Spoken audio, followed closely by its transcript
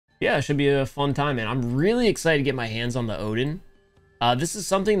Yeah, it should be a fun time, man. I'm really excited to get my hands on the Oden. This is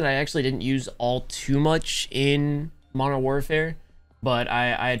something that I actually didn't use all too much in Modern Warfare, but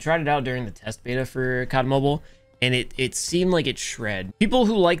I had tried it out during the test beta for COD Mobile, and it seemed like it shred. People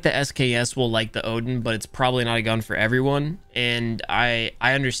who like the SKS will like the Oden, but it's probably not a gun for everyone. And I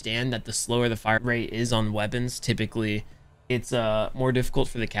understand that the slower the fire rate is on weapons, typically it's more difficult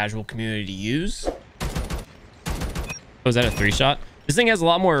for the casual community to use. Was that a 3-shot? This thing has a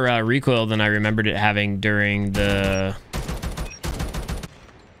lot more recoil than I remembered it having during the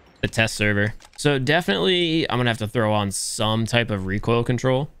test server. So definitely I'm gonna have to throw on some type of recoil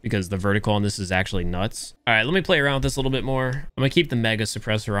control because the vertical on this is actually nuts. All right, let me play around with this a little bit more. I'm gonna keep the mega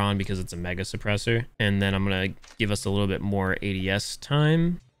suppressor on because it's a mega suppressor, and then I'm gonna give us a little bit more ADS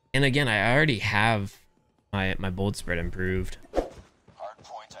time. And again, I already have my bullet spread improved.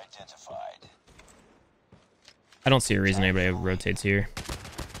 Hardpoint identified. I don't see a reason anybody rotates here.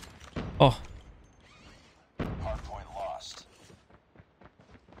 Oh, Hardpoint lost.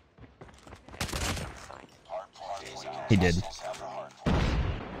 he did.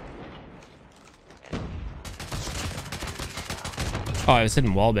 Oh, I was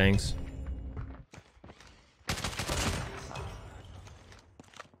hitting wall bangs.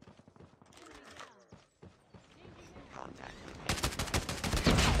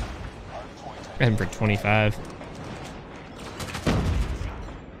 Got him for 25.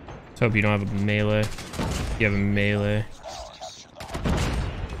 Let's hope you don't have a melee. You have a melee.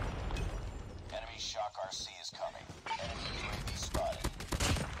 Enemy shock RC is coming. Enemy UAV spotted.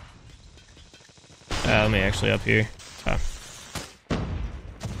 Let me actually up here. Oh.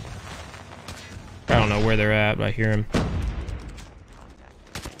 I don't know where they're at, but I hear them.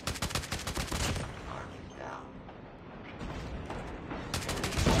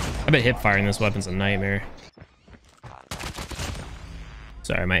 I bet hip firing this weapon's a nightmare.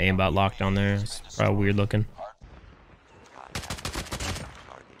 Sorry, my aimbot locked on there. It's probably weird looking.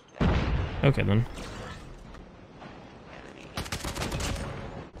 Okay then.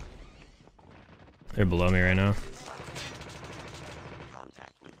 They're below me right now.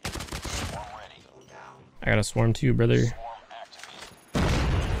 I got a swarm too, brother.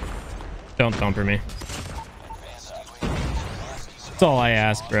 Don't thumper me. That's all I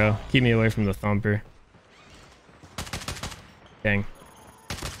ask, bro. Keep me away from the thumper. Dang.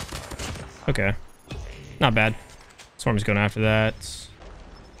 Okay. Not bad. Swarm's going after that.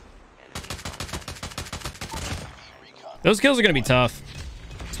 Those kills are going to be tough.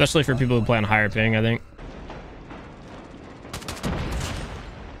 Especially for people who play on higher ping, I think.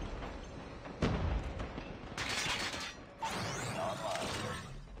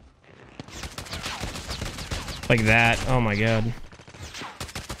 Like that. Oh my god.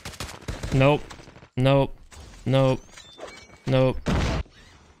 Nope. Nope. Nope. Nope.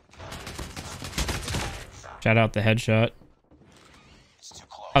 Shout out the headshot.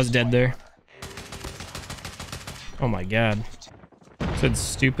 I was dead there. Oh my god. Said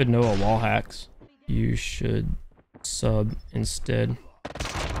stupid Noah wall hacks. You should sub instead.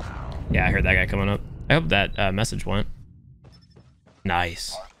 Yeah, I heard that guy coming up. I hope that message went.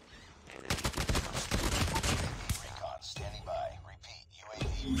 Nice.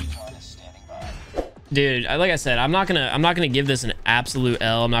 Dude, like I said, I'm not gonna give this an absolute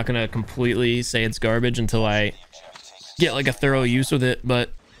L. I'm not gonna completely say it's garbage until I get like a thorough use with it, but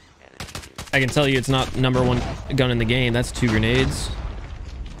I can tell you it's not #1 gun in the game. That's 2 grenades.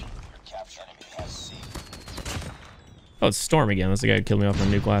 Oh, it's Storm again. That's the guy who killed me off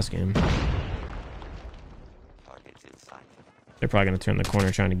in the nuke last game. They're probably gonna turn the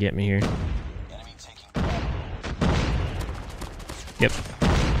corner trying to get me here. Yep.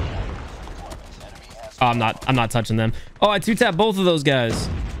 Oh, I'm not touching them. Oh, I 2-tapped both of those guys.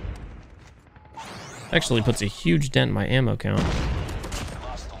 Actually puts a huge dent in my ammo count.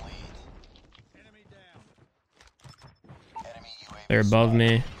 They're above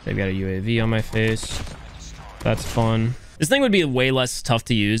me. They've got a UAV on my face. That's fun. This thing would be way less tough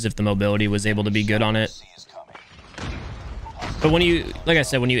to use if the mobility was able to be good on it. But when you, like I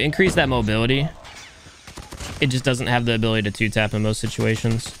said, when you increase that mobility, it just doesn't have the ability to 2-tap in most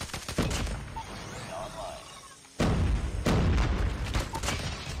situations.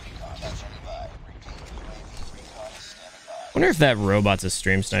 I wonder if that robot's a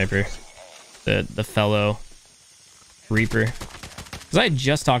stream sniper, the fellow Reaper. Because I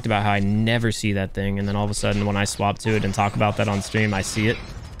just talked about how I never see that thing, and then all of a sudden when I swap to it and talk about that on stream, I see it.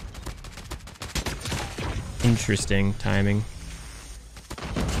 Interesting timing.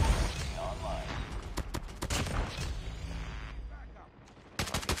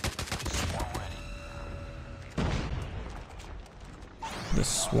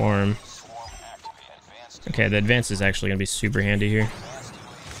 This Swarm. Okay, the advance is actually gonna be super handy here.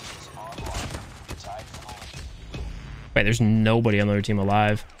 Wait, there's nobody on the other team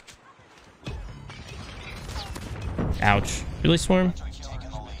alive. Ouch. Really, Swarm?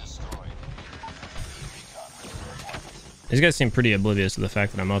 These guys seem pretty oblivious to the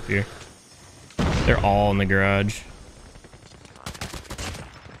fact that I'm up here. They're all in the garage.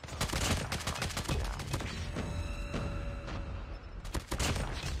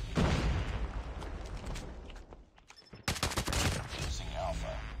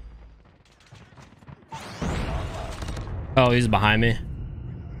 Oh, he's behind me.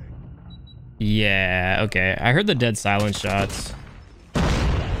 Yeah, okay. I heard the dead silence shots.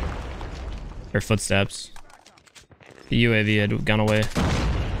 Or footsteps. The UAV had gone away.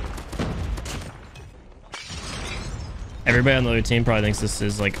 Everybody on the other team probably thinks this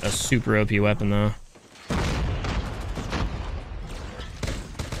is like a super OP weapon though.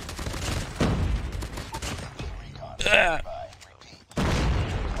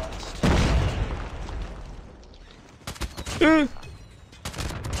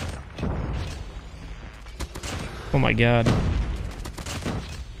 Oh my god.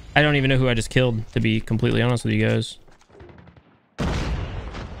 I don't even know who I just killed, to be completely honest with you guys.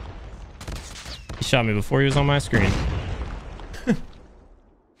 He shot me before he was on my screen.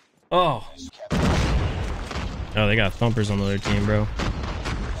 Oh. Oh, they got thumpers on the other team, bro.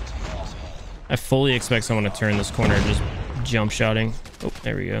 I fully expect someone to turn this corner and just jump shotting. Oh,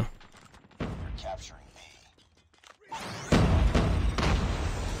 there we go.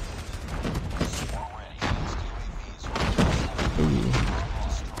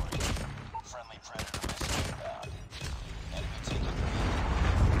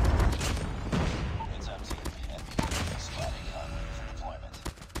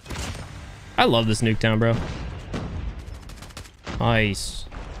 I love this Nuketown, bro. Nice.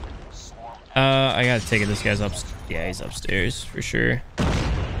 I gotta take it. This guy's up. Yeah, he's upstairs for sure.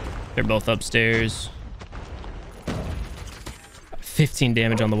 They're both upstairs. 15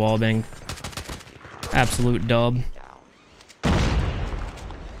 damage on the wall bang. Absolute dub.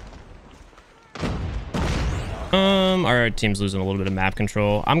 Our team's losing a little bit of map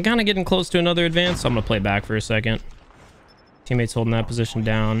control. I'm kind of getting close to another advance, so I'm gonna play back for a second. Teammates holding that position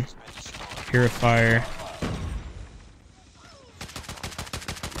down. Purifier.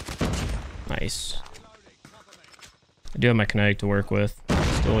 Nice. I do have my kinetic to work with.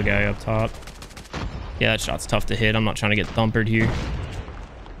 Still a guy up top. Yeah, that shot's tough to hit. I'm not trying to get thumpered here.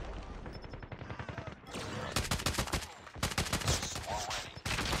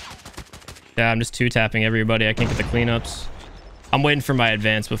 Yeah, I'm just two-tapping everybody. I can't get the cleanups. I'm waiting for my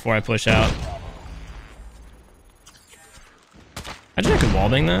advance before I push out. Imagine I could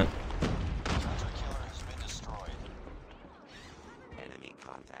wallbang that.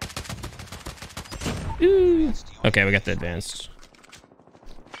 Ooh. Okay, we got the advanced.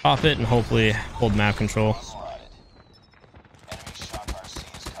 Pop it and hopefully hold map control.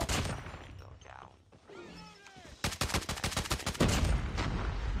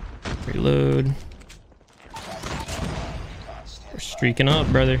 Reload. We're streaking up,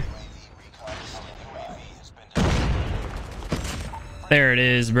 brother. There it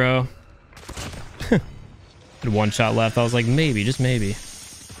is, bro. Had one shot left. I was like, maybe, just maybe.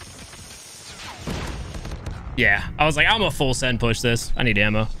 Yeah, I was like, I'm a full send push this. I need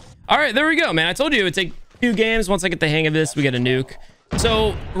ammo. All right, there we go, man. I told you it would take 2 games. Once I get the hang of this, we get a nuke.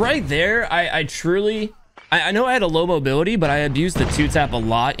 So right there, I truly... I know I had a low mobility, but I abused the 2-tap a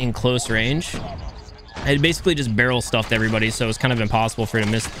lot in close range. I had basically just barrel stuffed everybody, so it was kind of impossible for it to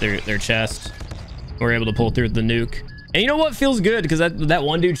miss their chest. We were able to pull through the nuke. And you know what feels good? Because that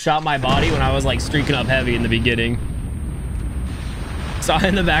one dude shot my body when I was like streaking up heavy in the beginning. So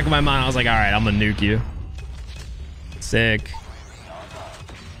in the back of my mind, I was like, all right, I'm gonna nuke you. Sick.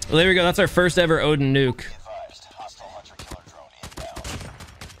 Well, there we go. That's our first ever Oden nuke.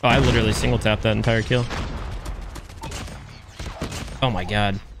 Oh, I literally single tapped that entire kill. Oh my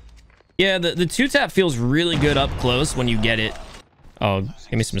god. Yeah, the 2-tap feels really good up close when you get it. Oh,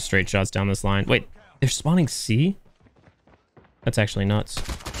 give me some straight shots down this line. Wait, they're spawning C? That's actually nuts.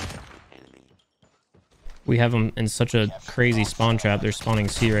 We have them in such a crazy spawn trap. They're spawning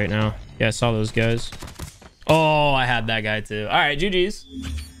C right now. Yeah, I saw those guys. Oh, I had that guy too. All right, GG's.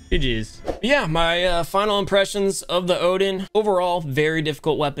 GG's. Yeah, my final impressions of the Oden. Overall, very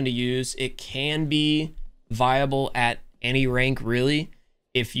difficult weapon to use. It can be viable at any rank, really,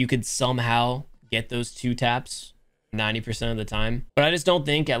 if you could somehow get those 2-taps 90% of the time. But I just don't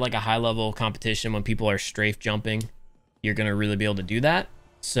think at like a high level competition when people are strafe jumping, you're gonna really be able to do that.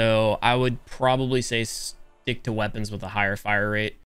 So I would probably say stick to weapons with a higher fire rate.